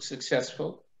you're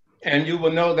successful, and you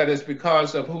will know that it's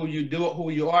because of who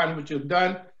you are and what you've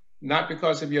done, not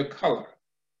because of your color.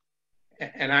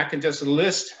 And I can just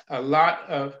list a lot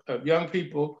of young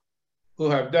people who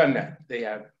have done that. They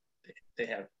have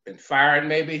been fired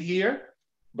maybe here,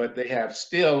 but they have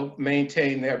still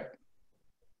maintained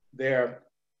their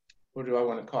what do I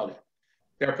want to call it?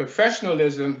 Their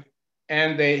professionalism,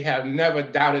 and they have never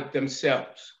doubted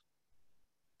themselves.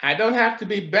 I don't have to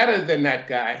be better than that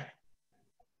guy,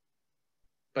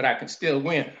 but I can still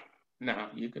win. Now,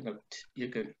 you can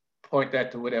point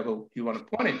that to whatever you want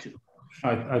to point it to.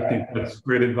 I think that's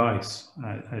great advice.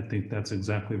 I think that's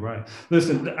exactly right.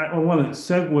 Listen, I want to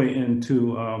segue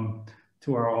into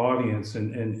to our audience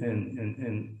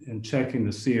and checking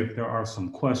to see if there are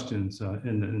some questions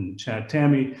in the chat.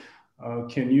 Tammy,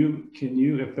 can you,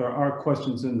 if there are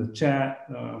questions in the chat?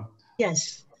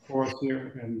 Yes. For us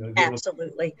here, and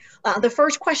absolutely. The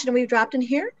first question we've dropped in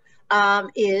here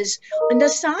is,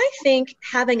 does Cy think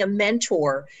having a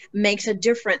mentor makes a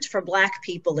difference for Black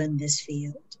people in this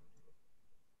field?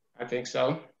 I think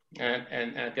so.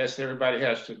 And I guess everybody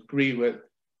has to agree with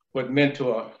what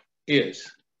mentor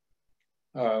is.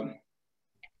 A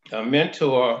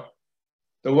mentor,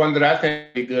 the one that I think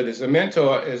would be good is a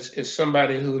mentor is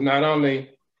somebody who not only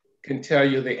can tell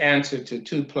you the answer to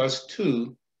 2 +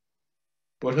 2,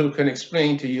 but who can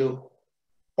explain to you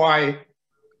why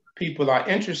people are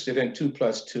interested in 2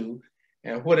 + 2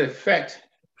 and what effect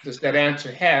does that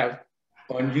answer have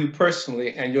on you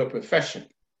personally and your profession.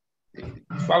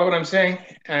 Follow what I'm saying?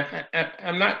 I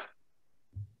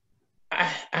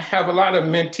have a lot of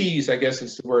mentees, I guess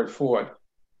is the word for it,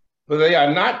 but they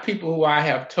are not people who I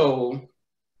have told,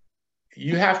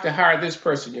 you have to hire this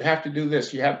person, you have to do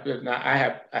this, you have to, now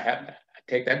I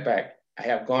take that back. I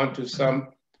have gone to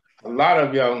a lot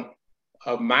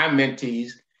of my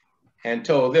mentees and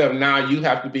told them, now you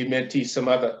have to be mentee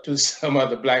to some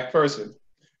other Black person.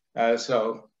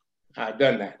 So I've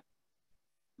done that.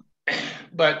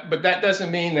 But that doesn't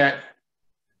mean that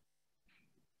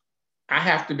I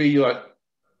have to be your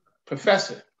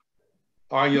professor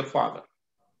or your father.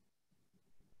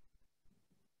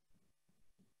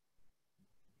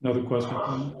 Another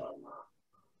question?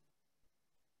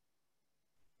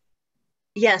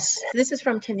 Yes, this is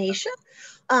from Tanisha.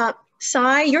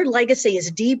 Cy, your legacy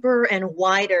is deeper and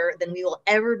wider than we will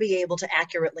ever be able to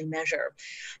accurately measure.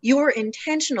 You are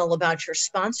intentional about your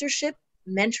sponsorship,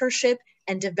 mentorship,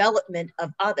 and development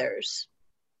of others.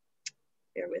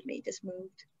 Bear with me, just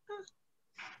moved.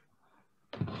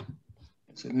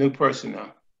 It's a new person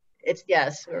now.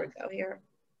 Yes, here we go here.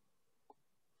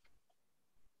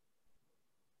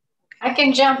 I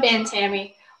can jump in,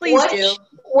 Tammy. Please do.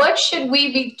 What should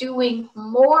we be doing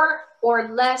more or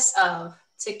less of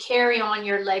to carry on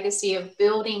your legacy of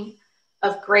building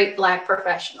of great Black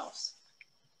professionals?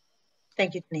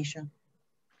 Thank you, Tanisha.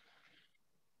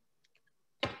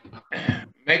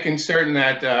 Making certain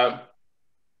that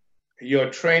your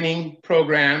training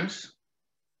programs,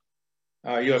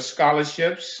 your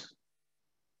scholarships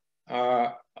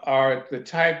are the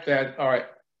type that are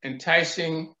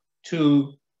enticing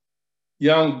to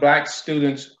young Black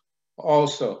students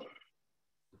also.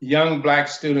 Young Black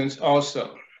students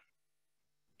also.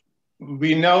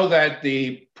 We know that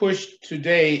the push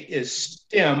today is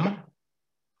STEM,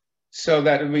 so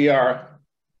that we are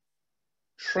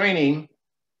training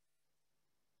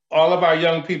all of our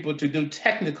young people to do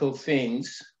technical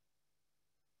things,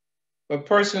 but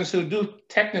persons who do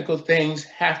technical things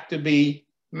have to be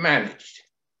managed.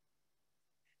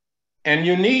 And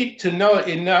you need to know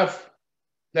enough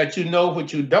that you know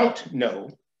what you don't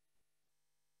know,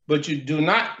 but you do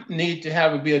not need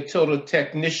to be a total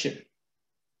technician.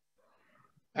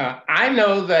 I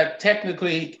know that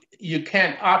technically you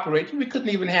can't operate. We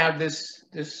couldn't even have this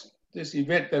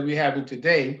event that we're having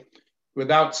today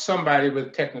without somebody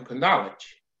with technical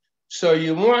knowledge. So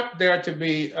you want there to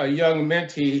be a young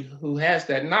mentee who has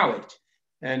that knowledge.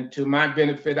 And to my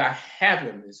benefit, I have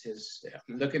him.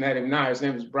 I'm looking at him now, his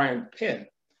name is Brian Penn.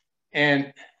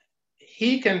 And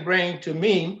he can bring to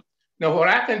me, now what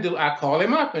I can do, I call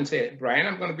him up and say, Brian,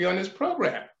 I'm gonna be on this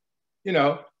program. You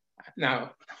know,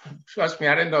 now, trust me,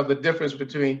 I didn't know the difference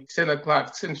between 10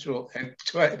 o'clock Central and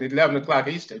 11 o'clock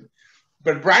Eastern,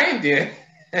 but Brian did.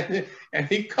 And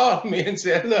he called me and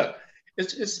said, look,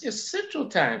 it's Central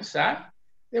Time, Si.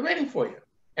 They're waiting for you.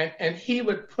 and he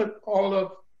would put all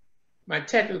of my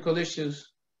technical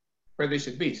issues where they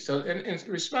should be. So in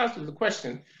response to the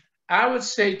question, I would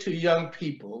say to young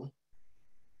people,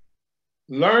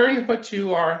 learn what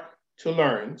you are to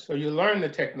learn. So you learn the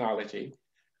technology,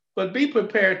 but be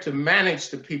prepared to manage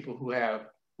the people who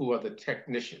are the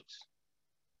technicians.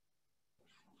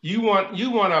 You want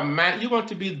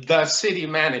to be the city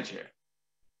manager.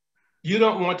 You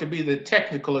don't want to be the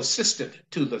technical assistant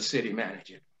to the city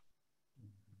manager.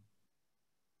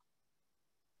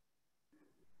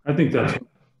 I think that's,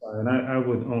 and I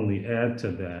would only add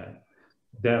to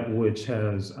that which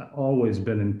has always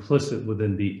been implicit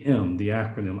within the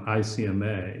acronym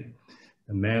ICMA,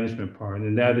 the management part,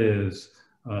 and that is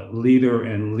leader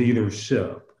and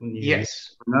leadership.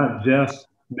 Yes. We're not just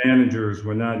managers,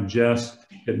 we're not just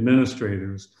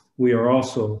administrators, we are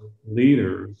also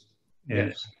leaders. And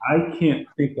yes. I can't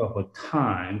think of a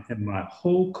time in my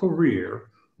whole career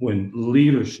when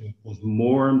leadership was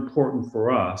more important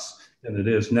for us than it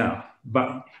is now.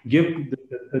 But give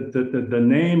the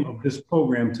name of this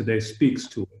program today speaks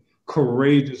to it,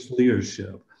 courageous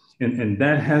leadership. And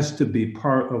that has to be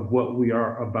part of what we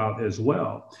are about as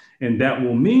well. And that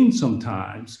will mean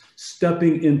sometimes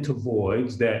stepping into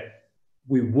voids that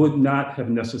we would not have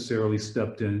necessarily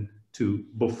stepped into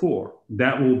before.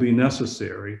 That will be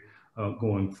necessary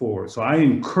going forward. So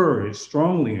I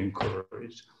strongly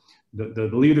encourage the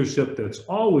leadership that's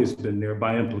always been there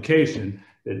by implication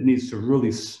that needs to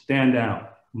really stand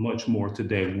out much more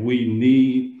today. We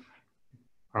need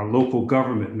our local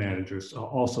government managers to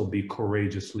also be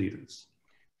courageous leaders.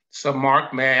 So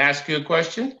Mark, may I ask you a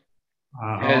question?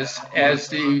 As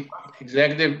the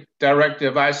executive director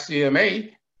of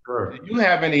ICMA, sure. Do you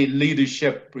have any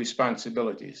leadership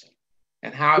responsibilities?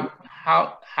 And how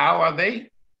are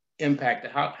they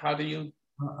impacted? How do you?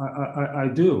 I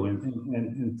do,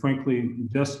 and frankly,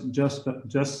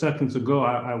 just seconds ago,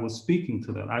 I was speaking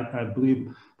to that. I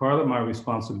believe part of my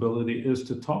responsibility is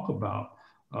to talk about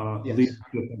yes. leadership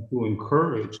and to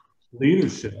encourage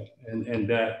leadership, and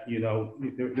that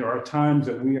there are times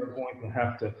that we are going to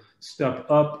have to step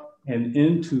up and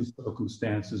into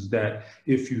circumstances that,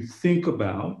 if you think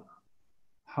about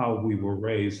how we were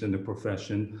raised in the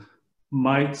profession,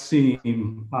 might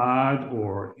seem odd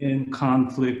or in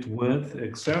conflict with,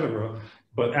 et cetera,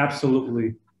 but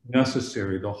absolutely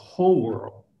necessary. The whole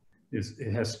world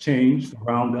it has changed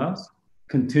around us,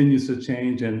 continues to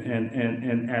change, and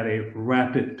at a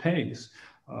rapid pace.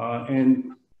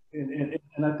 And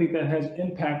I think that has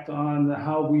impact on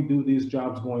how we do these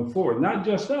jobs going forward. Not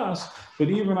just us, but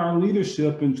even our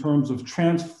leadership in terms of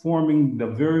transforming the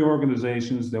very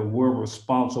organizations that we're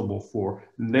responsible for.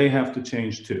 They have to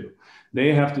change too.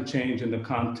 They have to change in the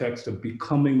context of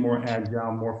becoming more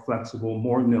agile, more flexible,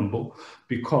 more nimble,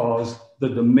 because the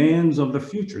demands of the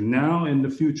future, now and the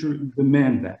future,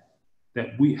 demand that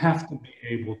we have to be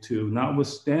able to,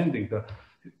 notwithstanding the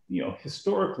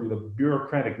historically the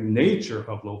bureaucratic nature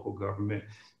of local government,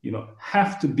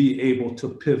 have to be able to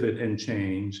pivot and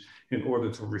change in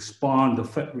order to respond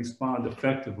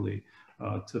effectively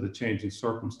to the changing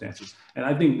circumstances. And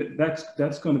I think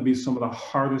that's going to be some of the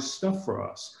hardest stuff for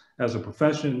us as a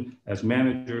profession, as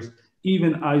managers.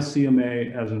 Even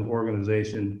ICMA as an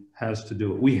organization has to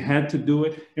do it. We had to do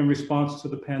it in response to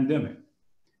the pandemic,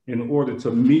 in order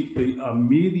to meet the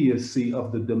immediacy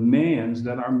of the demands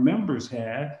that our members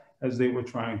had as they were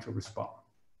trying to respond.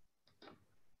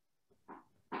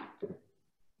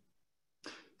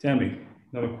 Tammy,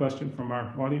 another question from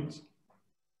our audience?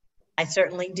 I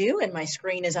certainly do, and my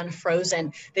screen is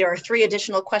unfrozen. There are 3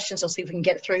 additional questions. I'll see if we can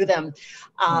get through them.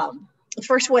 The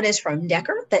first one is from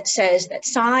Decker that says that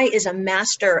Cy is a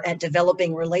master at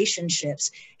developing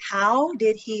relationships. How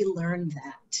did he learn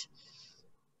that?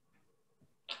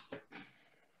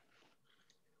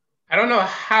 I don't know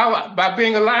how, by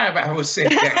being alive, I would say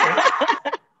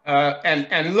that.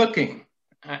 and looking.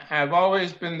 I've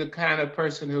always been the kind of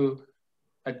person who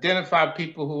identify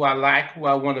people who I like, who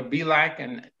I want to be like,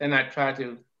 and then I try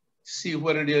to see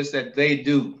what it is that they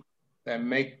do that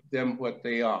make them what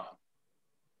they are.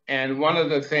 And one of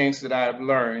the things that I've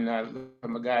learned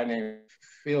from a guy named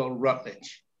Phil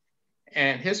Rutledge,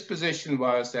 and his position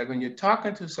was that when you're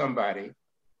talking to somebody,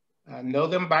 know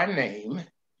them by name,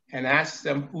 and ask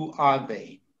them, who are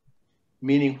they?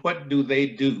 Meaning, what do they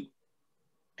do?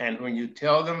 And when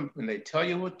they tell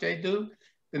you what they do,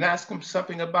 then ask them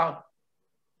something about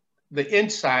the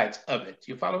insides of it.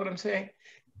 You follow what I'm saying?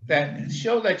 That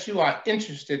show that you are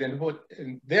interested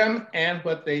in them and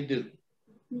what they do.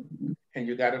 And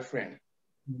you got a friend.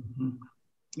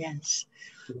 Yes.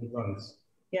 Good advice.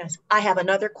 Yes, I have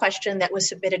another question that was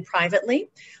submitted privately.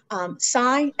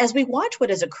 Cy, as we watch what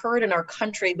has occurred in our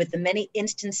country with the many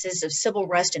instances of civil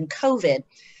unrest and COVID,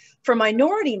 for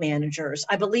minority managers,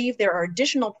 I believe there are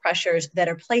additional pressures that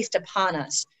are placed upon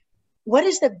us. What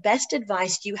is the best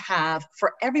advice you have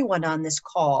for everyone on this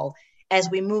call as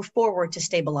we move forward to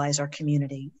stabilize our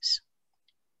communities?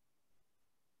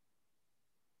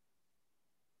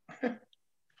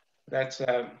 That's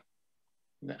a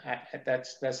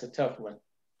tough one.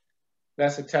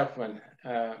 That's a tough one.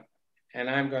 And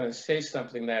I'm going to say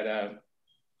something that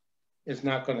is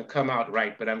not going to come out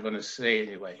right, but I'm going to say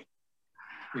anyway.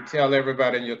 You tell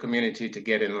everybody in your community to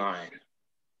get in line.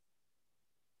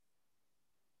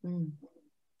 Mm.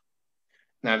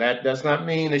 Now that does not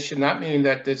mean, it should not mean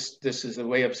that this is a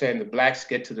way of saying the Blacks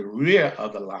get to the rear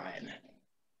of the line.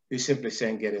 You're simply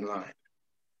saying get in line.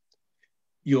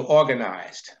 You're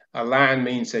organized. A line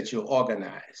means that you're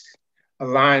organized. A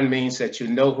line means that you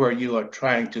know where you are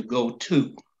trying to go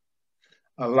to.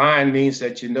 A line means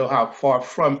that you know how far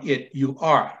from it you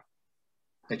are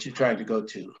that you're trying to go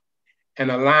to. And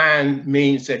a line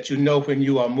means that you know when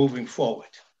you are moving forward.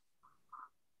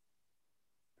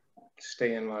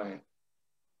 Stay in line.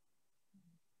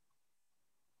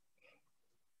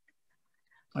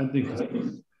 I think.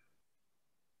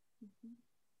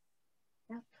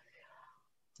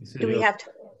 Do we have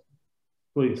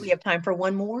Please. Do we have time for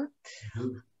one more?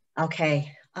 Mm-hmm.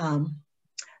 Okay.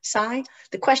 Cy,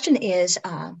 the question is,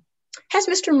 has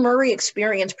Mr. Murray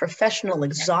experienced professional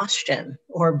exhaustion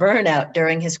or burnout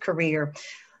during his career?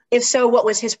 If so, what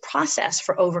was his process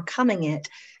for overcoming it?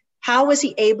 How was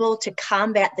he able to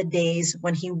combat the days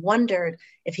when he wondered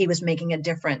if he was making a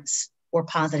difference or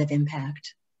positive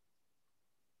impact?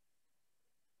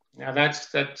 Now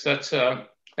that's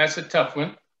a tough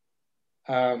one.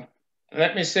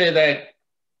 Let me say that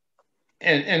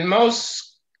in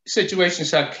most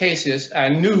situations or cases, I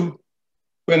knew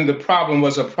when the problem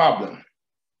was a problem.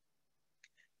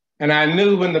 And I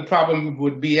knew when the problem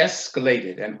would be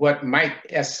escalated and what might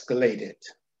escalate it.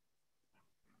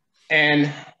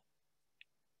 And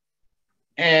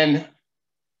I'm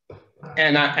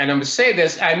gonna say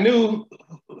this, I knew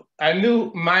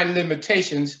my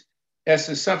limitations as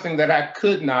to something that I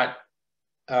could not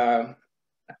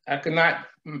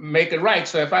make it right.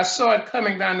 So if I saw it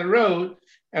coming down the road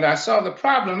and I saw the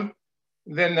problem,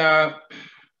 then,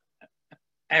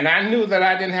 and I knew that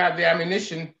I didn't have the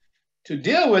ammunition to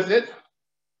deal with it,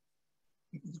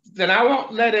 then I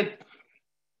won't let it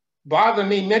bother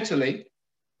me mentally.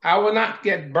 I will not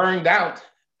get burned out.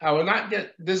 I will not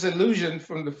get disillusioned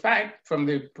from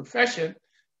the profession.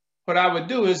 What I would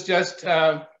do is just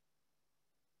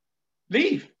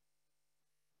leave.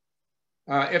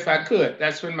 If I could.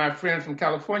 That's when my friend from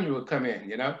California would come in,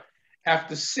 you know.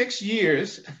 After 6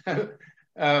 years,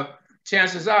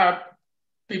 chances are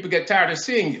people get tired of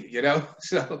seeing you, you know,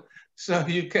 so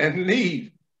you can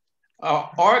leave.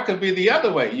 Or it could be the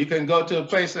other way. You can go to a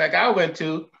place like I went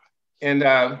to in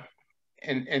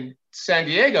San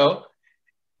Diego,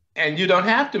 and you don't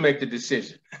have to make the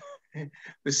decision.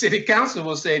 The city council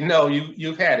will say, no,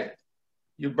 you've had it.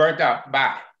 You burnt out,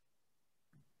 bye.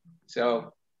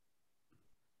 So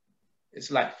it's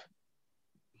life.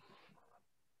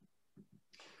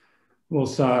 Well,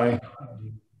 Cy,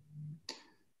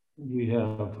 we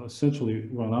have essentially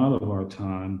run out of our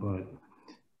time, but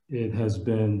it has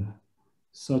been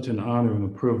such an honor and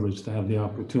a privilege to have the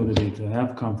opportunity to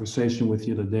have conversation with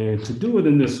you today, to do it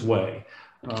in this way,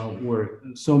 where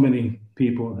so many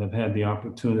people have had the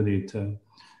opportunity to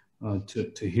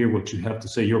hear what you have to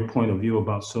say, your point of view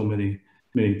about so many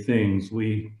things.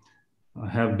 We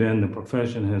have been, the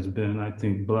profession has been, I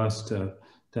think, blessed to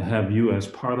have you as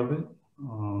part of it.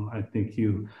 I think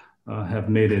you have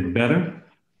made it better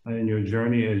in your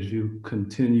journey as you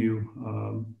continue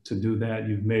to do that.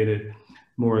 You've made it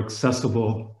more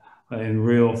accessible and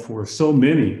real for so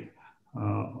many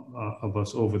of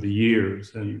us over the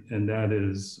years, and that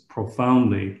is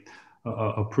profoundly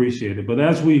appreciated. But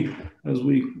as we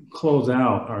close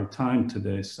out our time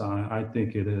today, Cy, I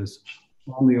think it is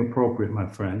only appropriate, my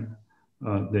friend,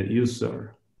 that you,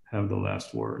 sir, have the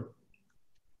last word.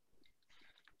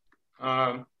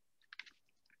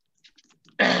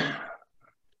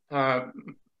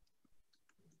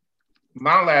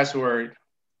 My last word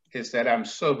is that I'm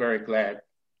so very glad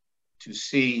to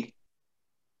see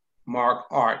Marc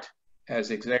Ott as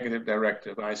Executive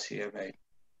Director of ICMA.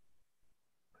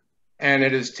 And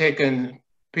it has taken,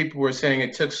 people were saying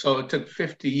it took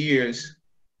 50 years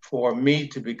for me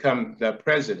to become the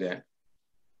president.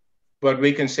 But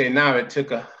we can say now it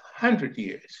took 100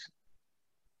 years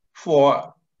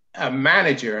for a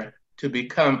manager to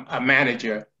become a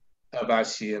manager of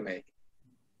ICMA.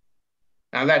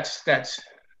 Now that's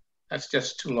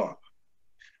just too long.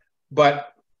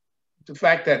 But the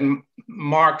fact that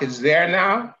Marc is there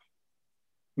now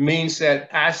means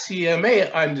that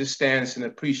ICMA understands and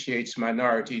appreciates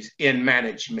minorities in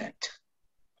management,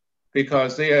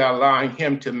 because they are allowing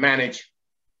him to manage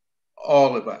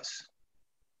all of us.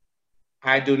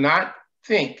 I do not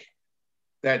think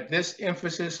that this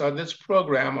emphasis or this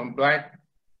program on Black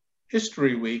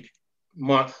History Week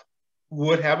month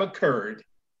would have occurred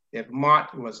if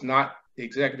Mott was not the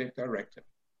executive director.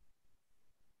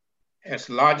 As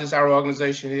large as our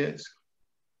organization is,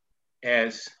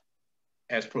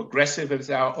 as progressive as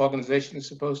our organization is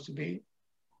supposed to be,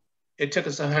 it took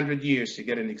us 100 years to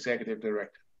get an executive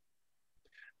director.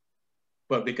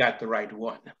 But we got the right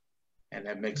one, and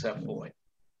that makes up for it.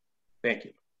 Thank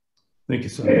you. Thank you,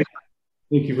 sir.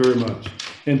 Thank you very much.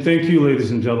 And thank you,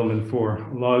 ladies and gentlemen, for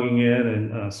logging in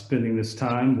and spending this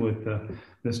time with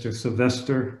Mr.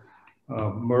 Sylvester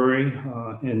Murray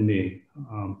and me.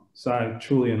 Cy,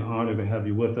 truly an honor to have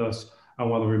you with us. I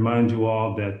want to remind you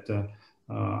all that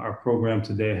our program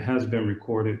today has been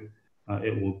recorded.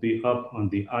 It will be up on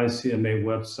the ICMA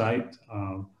website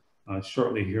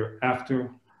shortly hereafter,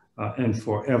 and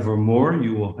forevermore,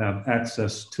 you will have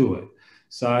access to it.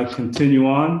 Cy, continue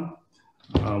on.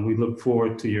 We look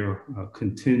forward to your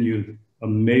continued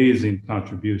amazing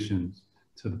contributions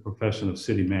to the profession of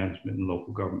city management and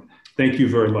local government. Thank you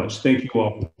very much. Thank you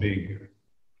all for being here.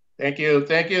 Thank you.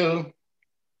 Thank you.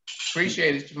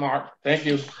 Appreciate it, Marc. Thank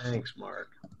you. Thanks, Marc.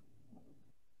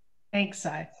 Thanks,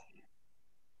 Si.